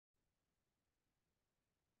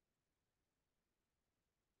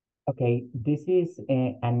Okay, this is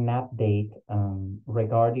an update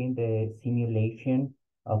regarding the simulation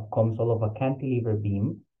of COMSOL of a cantilever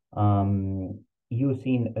beam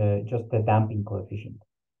using just the damping coefficient.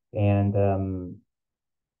 And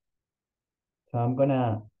so I'm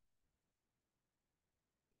gonna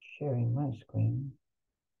sharing my screen.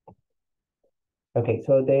 Okay,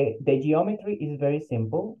 so the geometry is very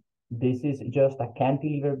simple. This is just a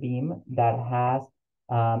cantilever beam that has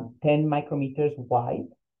 10 micrometers wide,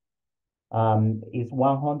 is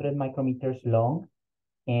 100 micrometers long,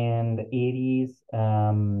 and it is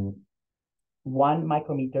 1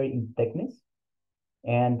 micrometer in thickness.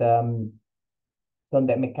 And so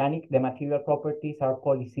the material properties are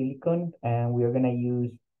polysilicon, and we're gonna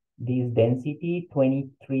use this density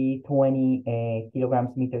 2320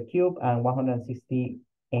 kilograms meter cube and 160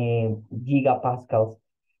 gigapascals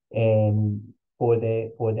for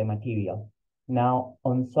the material. Now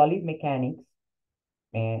on solid mechanics,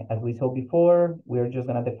 as we saw before, we're just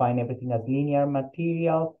gonna define everything as linear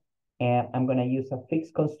material, and I'm gonna use a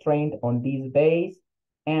fixed constraint on this base,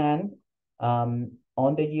 and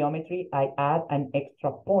on the geometry, I add an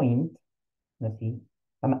extra point. Let's see,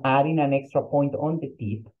 I'm adding an extra point on the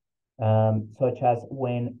tip, such as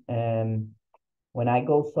when I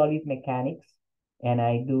go solid mechanics and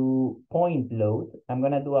I do point load, I'm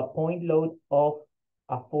gonna do a point load of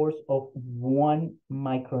a force of 1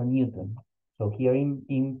 micronewton. So here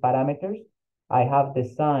in parameters, I have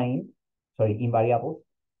defined, in variables,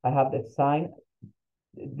 I have define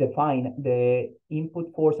the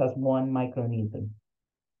input force as 1 micronewton.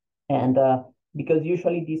 And because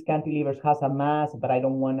usually these cantilevers has a mass, but I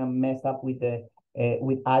don't want to mess up with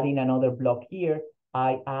with adding another block here,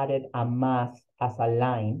 I added a mass as a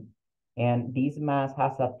line, and this mass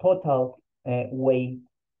has a total weight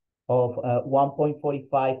of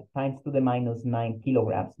 1.45 times to the minus 9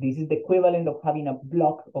 kilograms. This is the equivalent of having a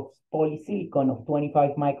block of polysilicon of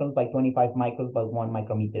 25 microns by 25 microns by 1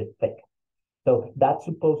 micrometer thick. So that's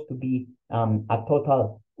supposed to be a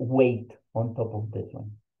total weight on top of this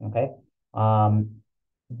one, okay?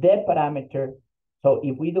 The parameter, so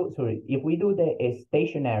if we do the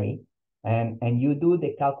stationary and you do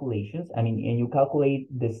the calculations, and you calculate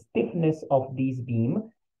the stiffness of this beam,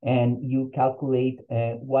 and you calculate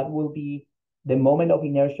what will be the moment of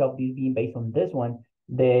inertia of this beam based on this one,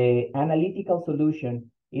 the analytical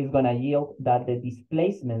solution is gonna yield that the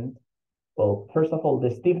displacement, well, first of all, the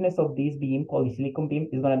stiffness of this beam, polysilicon beam,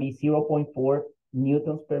 is gonna be 0.4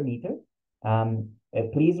 newtons per meter.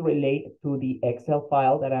 Please relate to the Excel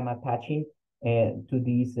file that I'm attaching to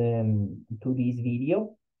this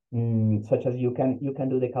video, such as you can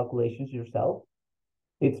do the calculations yourself.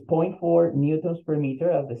 It's 0.4 newtons per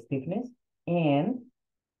meter as the stiffness, and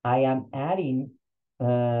I am adding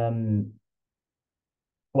well,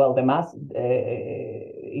 the mass.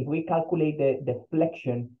 If we calculate the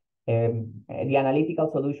deflection, the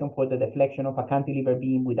analytical solution for the deflection of a cantilever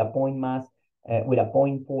beam with a point mass, with a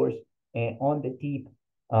point force on the tip,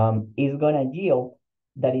 is gonna yield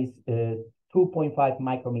that is 2.5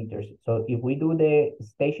 micrometers. So if we do the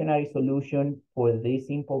stationary solution for this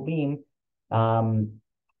simple beam,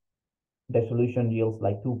 the solution yields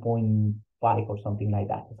like 2.5 or something like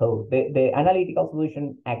that. So the analytical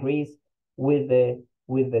solution agrees with the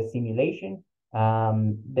simulation.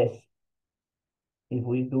 This, if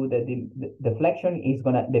we do the deflection,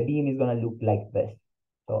 the beam is gonna look like this.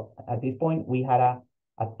 So at this point, we had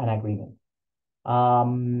an agreement.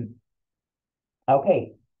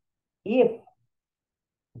 Okay, if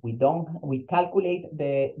we calculate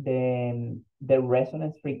the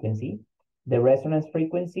resonance frequency. The resonance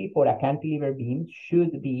frequency for a cantilever beam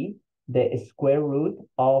should be the square root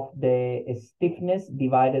of the stiffness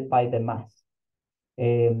divided by the mass.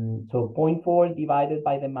 So 0.4 divided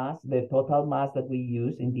by the mass, the total mass that we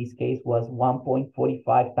use in this case was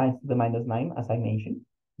 1.45 times to the minus 9, as I mentioned.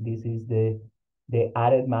 This is the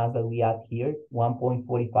added mass that we add here,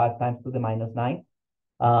 1.45 times to the minus 9.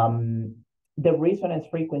 The resonance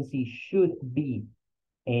frequency should be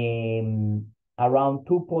around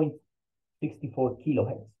 2.64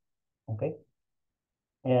 kilohertz, okay?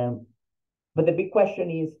 But the big question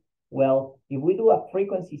is, well, if we do a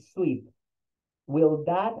frequency sweep, will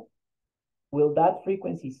that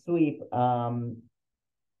frequency sweep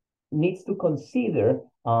needs to consider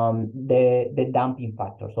the damping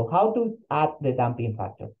factor? So how to add the damping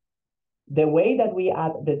factor? The way that we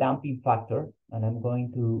add the damping factor, and I'm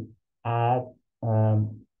going to add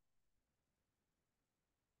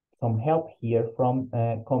some help here from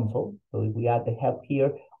COMSOL. So if we add the help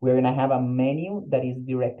here, we're gonna have a menu that is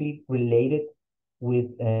directly related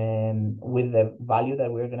with the value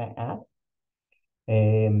that we're gonna add.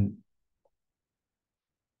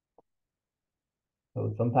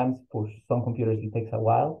 So sometimes for some computers, it takes a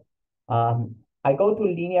while. I go to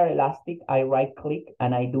linear elastic, I right click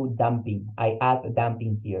and I do damping. I add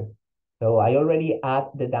damping here. So I already add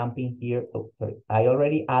the damping here. Oh, sorry. I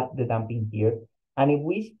already add the damping here. And if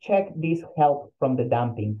we check this help from the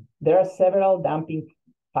damping, there are several damping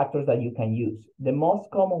factors that you can use. The most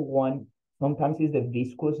common one sometimes is the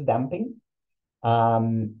viscous damping.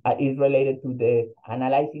 Is related to the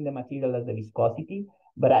analyzing the material as the viscosity,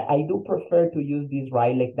 but I do prefer to use this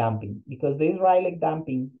Rayleigh damping because this Rayleigh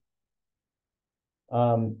damping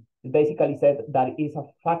basically said that is a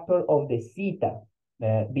factor of the zeta,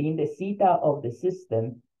 being the zeta of the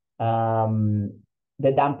system,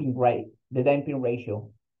 the damping rate, the damping ratio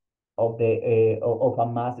of the of a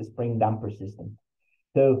mass spring damper system.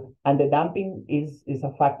 So, and the damping is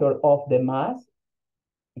a factor of the mass.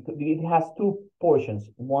 It has two portions.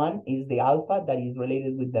 One is the alpha that is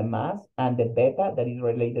related with the mass, and the beta that is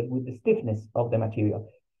related with the stiffness of the material.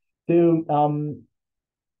 So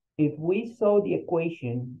if we saw the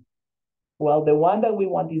equation, well, the one that we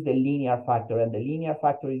want is the linear factor, and the linear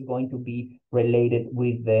factor is going to be related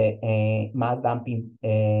with the mass damping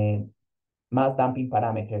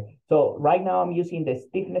parameter. So right now I'm using the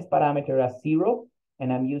stiffness parameter as 0,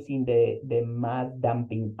 and I'm using the mass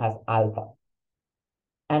damping as alpha.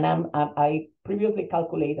 And I previously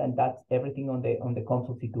calculate, and that's everything on the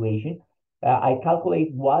COMSOL situation. I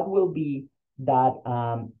calculate what will be that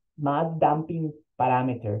mass damping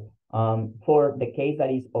parameter for the case that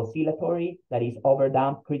is oscillatory, that is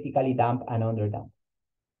overdamped, critically damped, and underdamped.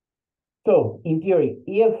 So in theory,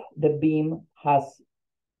 if the beam has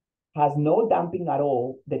no damping at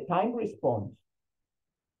all, the time response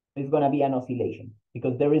is going to be an oscillation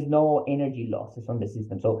because there is no energy losses on the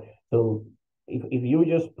system. So if you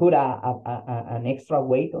just put an extra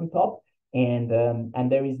weight on top and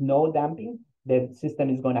there is no damping, the system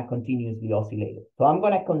is going to continuously oscillate. So I'm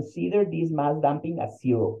going to consider this mass damping as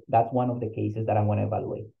 0. That's one of the cases that I'm going to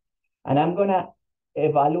evaluate. And I'm going to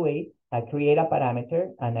evaluate, I create a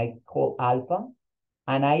parameter and I call alpha,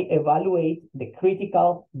 and I evaluate the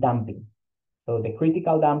critical damping. So the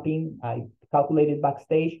critical damping, I calculated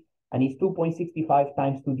backstage, and it's 2.65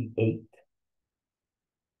 times to the 8.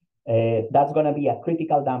 That's going to be a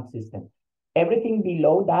critical damp system. Everything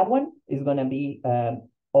below that one is going to be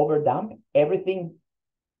overdamped. Everything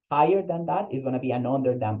higher than that is going to be an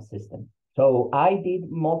underdamped system. So I did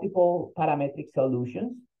multiple parametric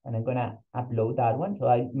solutions, and I'm going to upload that one. So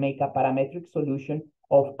I make a parametric solution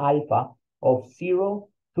of alpha of 0,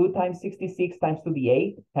 2 times 66 times to the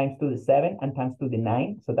 8 times to the 7 and times to the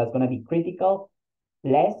 9. So that's going to be critical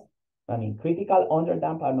critical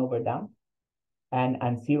underdamp and overdamp.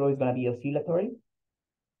 And 0 is going to be oscillatory.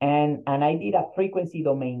 And I did a frequency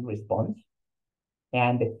domain response.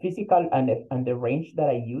 And the physical and the range that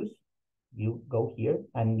I use, you go here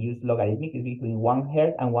and use logarithmic, is between 1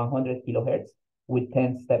 hertz and 100 kilohertz with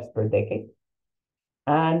 10 steps per decade.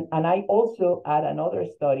 And I also add another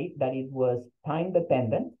study that it was time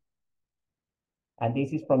dependent. And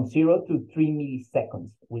this is from 0 to 3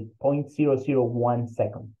 milliseconds with 0.001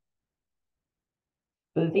 seconds.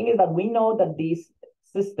 So the thing is that we know that this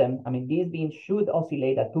system, this beam should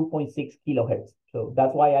oscillate at 2.6 kilohertz. So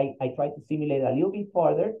that's why I try to simulate a little bit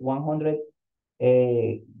further, 100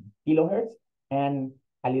 kilohertz, and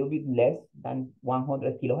a little bit less than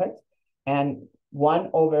 100 kilohertz. And 1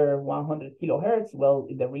 over 100 kilohertz, well,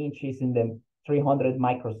 the range is in the 300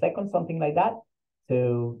 microseconds, something like that.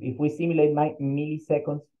 So if we simulate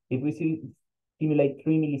milliseconds, if we simulate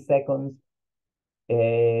 3 milliseconds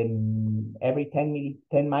every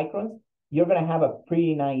 10 microns, you're going to have a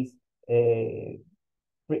pretty nice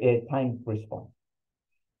time response.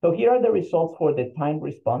 So here are the results for the time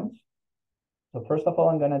response. So first of all,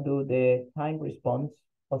 I'm going to do the time response.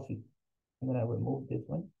 I'm going to remove this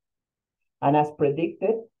one. And as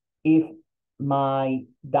predicted, if my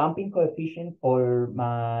damping coefficient or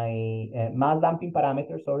my mass damping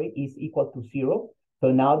parameter, sorry, is equal to 0,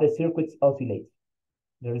 so now the circuit oscillates.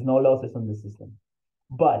 There is no losses on the system.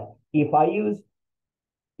 But if I use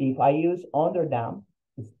underdamp,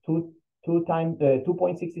 it's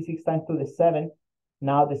 2.66 times to the 7.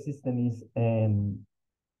 Now the system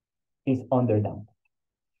is underdamped.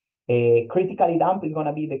 Critically damped is going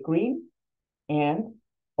to be the green, and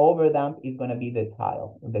overdamp is going to be the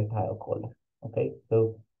tile color. Okay,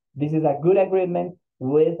 so this is a good agreement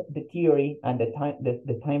with the theory, and the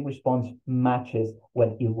time response matches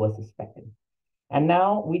what it was expected. And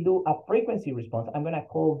now we do a frequency response. I'm going to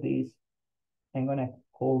call this time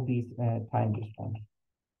response.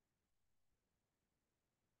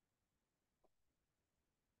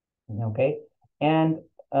 Okay, and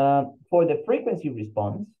for the frequency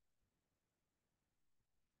response,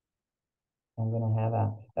 I'm gonna have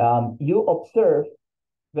a, you observe,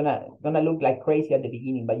 gonna look like crazy at the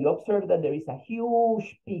beginning, but you observe that there is a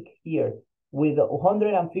huge peak here with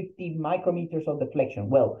 150 micrometers of deflection.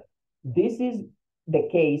 Well, this is the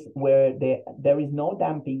case where there is no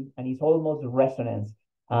damping and it's almost resonance.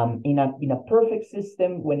 In a perfect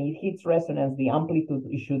system, when it hits resonance, the amplitude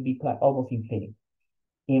it should be almost infinite.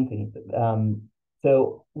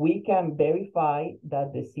 So we can verify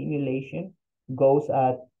that the simulation goes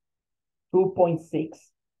at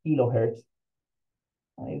 2.6 kilohertz.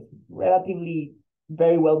 It's relatively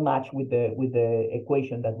very well matched with the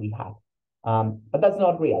equation that we have. But that's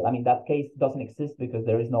not real. I mean, that case doesn't exist because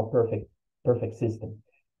there is no perfect system.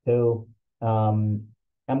 So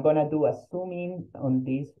I'm gonna do a zoom in on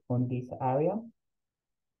this area,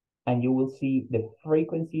 and you will see the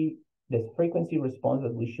frequency response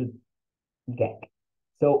that we should get.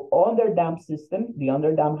 So underdamped system, the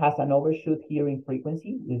underdamped has an overshoot here in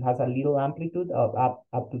frequency. It has a little amplitude of up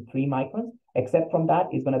to 3 microns. Except from that,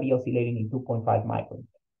 it's going to be oscillating in 2.5 microns.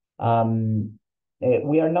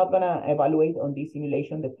 We are not going to evaluate on this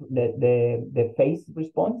simulation the phase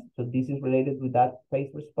response. So this is related with that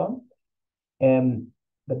phase response.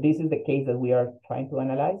 But this is the case that we are trying to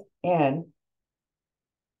analyze. And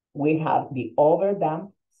we have the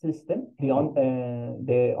overdamped system, the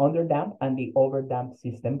underdamped and the overdamped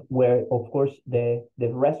system, where of course the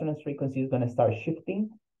resonance frequency is going to start shifting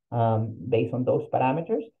based on those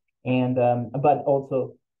parameters, and but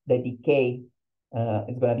also the decay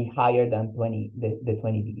is going to be higher than 20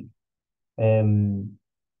 dB.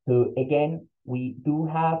 So again, we do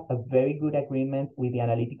have a very good agreement with the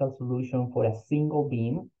analytical solution for a single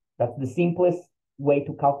beam. That's the simplest way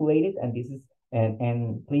to calculate it, and this is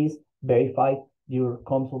and please verify your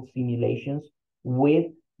COMSOL simulations with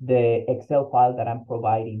the Excel file that I'm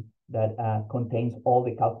providing that contains all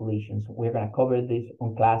the calculations. We're going to cover this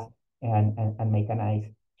on class and make a nice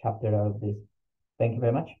chapter out of this. Thank you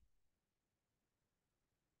very much.